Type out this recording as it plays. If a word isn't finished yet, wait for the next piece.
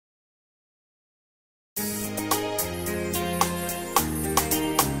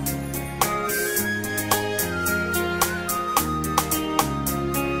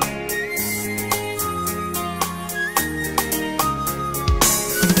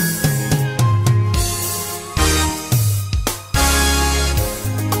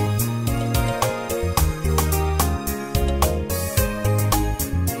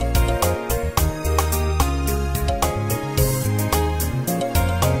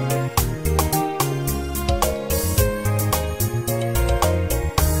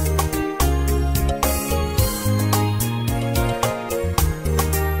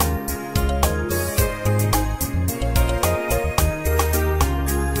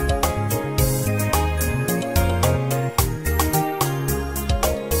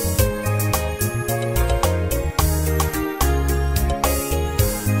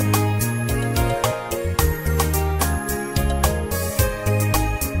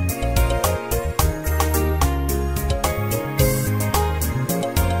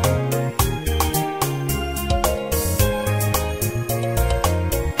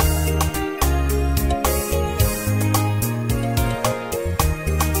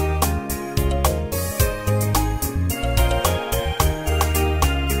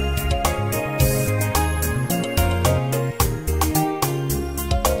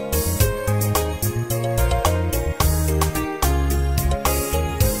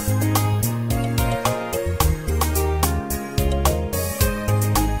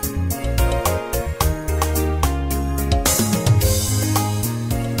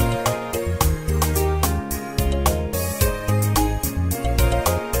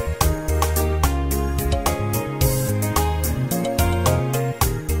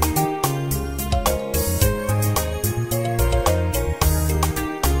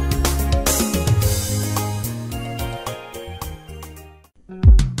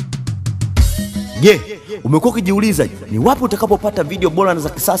Je, umekuwa ukijiuliza ni wapi utakapopata video bora na za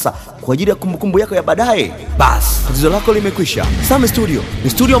kisasa kwa ajili ya kumbukumbu yako ya baadaye? Bas, tatizo lako limekwisha. Sammy Studio ni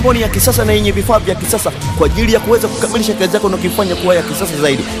studio ambayo ni ya kisasa na yenye vifaa vya kisasa kwa ajili ya kuweza kukamilisha kazi yako na kuifanya kuwa ya kisasa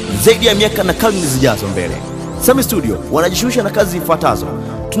zaidi ya miaka na karne zijazo mbele. Sammy Studio wanajishughulisha na kazi zifuatazo.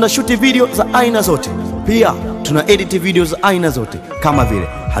 Tunashuti video za aina zote. Pia tuna edit video za aina zote kama vile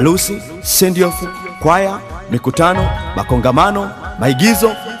harusi, send-off, kwaya, mikutano, makongamano,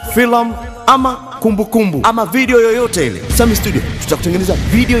 maigizo, filamu ama kumbukumbu ama video yoyote ile. Sammy Studio tutakutengeneza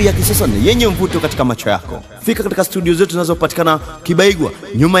video ya kisasa na yenye mvuto katika macho yako. Fika katika studio zetu zinazopatikana Kibaigwa,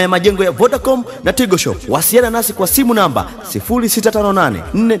 nyuma ya majengo ya Vodacom na Tigo Shop. Wasiliana nasi kwa simu namba 0658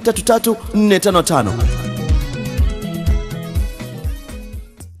 433 455.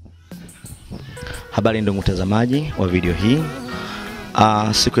 Habari ndugu mtazamaji wa video hii.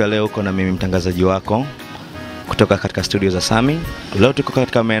 Siku ya leo uko na mimi mtangazaji wako kutoka katika studio za Sammy. Leo tuko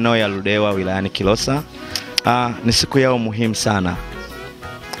katika maeneo ya Rudewa, Wiliayani, Kilosa. Ni siku yao muhimu sana.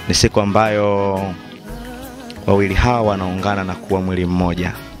 Ni siku ambayo wawili hawa wanaungana na kuwa mwili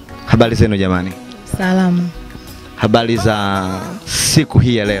mmoja. Habari zenu jamani? Salama. Habari za siku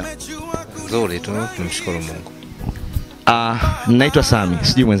hii ya leo? Nzuri tu, tunamshukuru Mungu. Naitwa Sammy,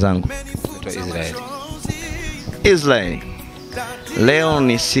 sijui mwenzangu. Naitwa Israeli. Leo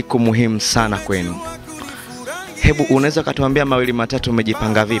ni siku muhimu sana kwenu. Hebu unaweza kutuambia mawili matatu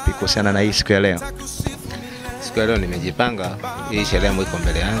umejipanga vipi kuhusiana na hii siku ya leo? Siku ya leo nimejipanga, hii sherehe ambayo iko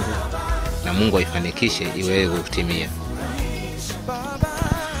mbele yangu na Mungu aifanikishe iweze kutimia.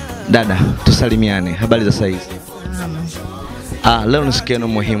 Dada, tusalimiane. Habari za saizi? Leo ni siku yenu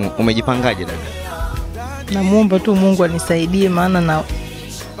muhimu. Umejipangaje dada? Namuomba tu Mungu anisaidie, maana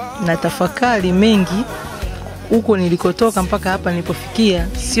na tafakari mengi huko nilikotoka mpaka hapa nilipofikia.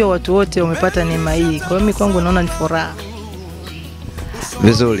 Sio watu wote wamepata neema hii. Kwa hiyo mimi kwangu naona ni furaha.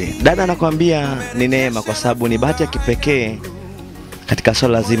 Vizuri. Dada anakuambia ni neema kwa sababu ni bahati ya kipekee katika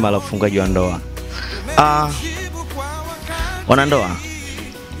swala zima la ufungaji wa ndoa. Wanandoa,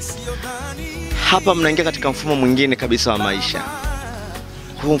 hapa mnaingia katika mfumo mwingine kabisa wa maisha.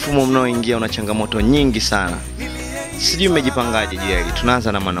 Huu mfumo mnaoingia una changamoto nyingi sana. Sijui umejipangaje juu ya hili.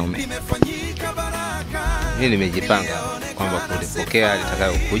 Tunaanza na mwanaume. Mimi nimejipanga kwamba kulipokea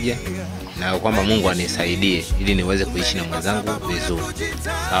litakayokuja na kwamba Mungu anisaidie ili niweze kuishi na mwenzangu vizuri.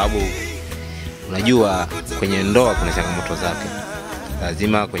 Sababu unajua kwenye ndoa kuna changamoto zake.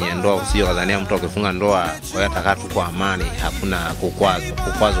 Lazima kwenye ndoa usije kadhania mtu akifunga ndoa kwa atakaa tu kwa amani, hakuna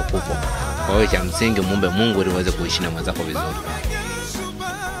kukwazo kubwa. Kwa hiyo cha msingi muombe Mungu ili uweze kuishi na mwenzako vizuri.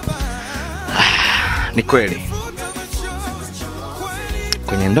 Ni kweli.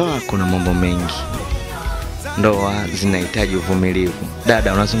 Kwenye ndoa kuna mambo mengi. Ndoa zinahitaji uvumilivu.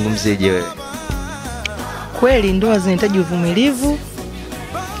 Dada, unazungumziaje wewe? Kweli ndoa zinahitaji uvumilivu,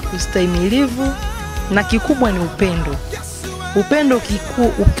 ustahimilivu na kikubwa ni upendo. Upendo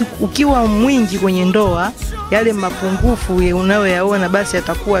ukiwa mwingi kwenye ndoa, yale mapungufu unayoyaona basi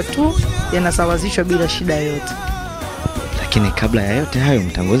yatakuwa tu yanasawazishwa bila shida yote. Lakini kabla ya yote hayo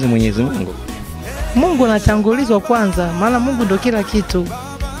mtangulize Mwenyezi Mungu. Mungu anatangulizwa kwanza, maana Mungu ndio kila kitu.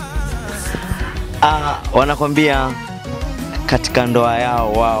 Wanakwambia katika ndoa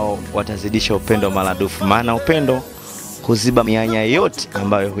yao wao watazidisha upendo maradufu, maana upendo huziba mianya yote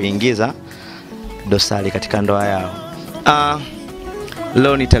ambayo huingiza dosari katika ndoa yao.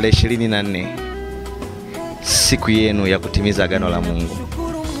 Leo ni tarehe 24, siku yenu ya kutimiza agano la Mungu.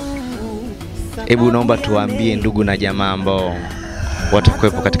 Hebu naomba tuwaambie ndugu na jamaa ambao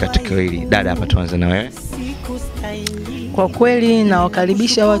watakuwepo katika tukio hili. Dada, hapa tuanze na wewe. Kwa kweli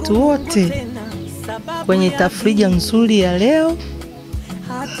nawakaribisha watu wote kwenye tafrija nzuri ya leo.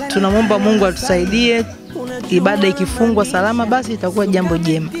 Tunamwomba Mungu atusaidie, ibada ikifungwa salama basi itakuwa jambo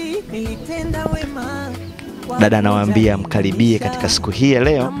jema. Dada anawaambia mkaribie katika siku hii ya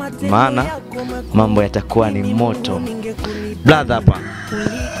leo, maana mambo yatakuwa ni moto. Brother, hapa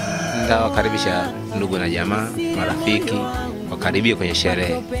ndawakaribisha ndugu na jamaa, marafiki wakaribie kwenye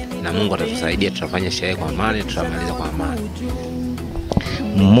sherehe na Mungu atatusaidia, tutafanya sherehe kwa amani, tutamaliza kwa amani.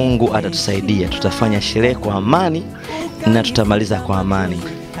 Mungu atatusaidia, tutafanya sherehe kwa amani na tutamaliza kwa amani.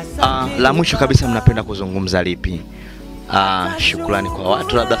 La mwisho kabisa, mnapenda kuzungumza lipi? Shukrani kwa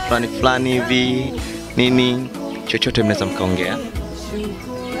watu labda fulani hivi nini, chochote mnaweza mkaongea.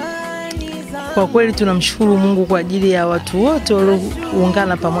 Kwa kweli tunamshukuru Mungu kwa ajili ya watu wote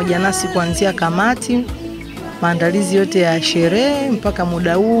walioungana pamoja nasi kuanzia kamati, maandalizi yote ya sherehe mpaka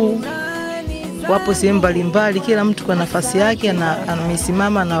muda huu. Wapo sehemu mbalimbali, kila mtu kwa nafasi yake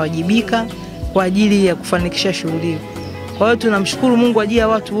amesimama na wajibika kwa ajili ya kufanikisha shughuli. Kwa hiyo tunamshukuru Mungu kwa ajili ya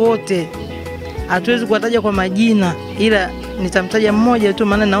watu wote. Hatuwezi kuwataja kwa majina, ila nitamtaja mmoja tu,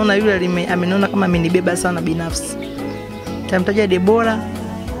 maana naona yule ameniona kama amenibeba sana binafsi. Nitamtaja Bora.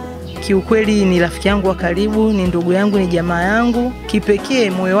 Kiukweli ni rafiki yangu wa karibu, ni ndugu yangu, ni jamaa yangu. Kipekee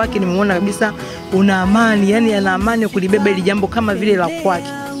moyo wake nimeona kabisa una amani, yani ana amani kulibeba ile jambo kama vile la kwake.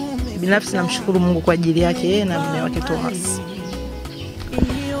 Binafsi namshukuru Mungu kwa ajili yake yeye na mume wake Thomas.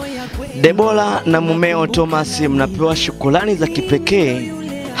 Bora na mumeo Thomas mnapewa shukrani za kipekee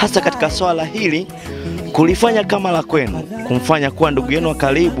hasa katika swala hili kulifanya kama la kwenu, kumfanya kuwa ndugu yenu wa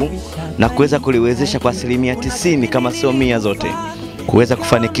karibu na kuweza kuliwezesha kwa 90% kama sio 100 zote kuweza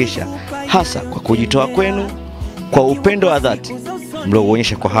kufanikisha, hasa kwa kujitoa kwenu kwa upendo wa dhati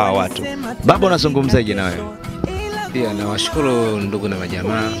mlioonyesha kwa hawa watu. Baba, unazungumzaje nawe? Pia nawashukuru ndugu na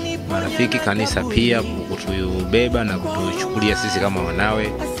majamaa, marafiki, kanisa pia kutubeba na kutuchukulia sisi kama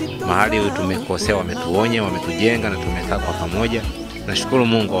wanawe. Mahali tumekosea wametuonya, wametujenga na tumekaa kwa pamoja. Nashukuru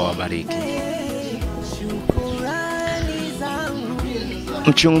Mungu awabariki.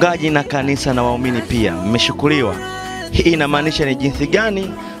 Mchungaji na kanisa na waumini pia mmeshukuriwa. Hii inamaanisha ni jinsi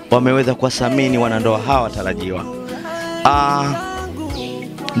gani wameweza kuwathamini wanandoa hawa tarajiwa.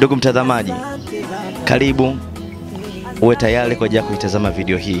 Ndugu mtazamaji, karibu uwe tayari kwa ajili ya kuitazama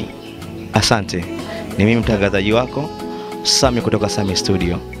video hii. Asante. Ni mimi mtangazaji wako Sammy kutoka Sammy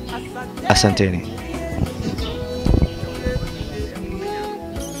Studio. Asanteni.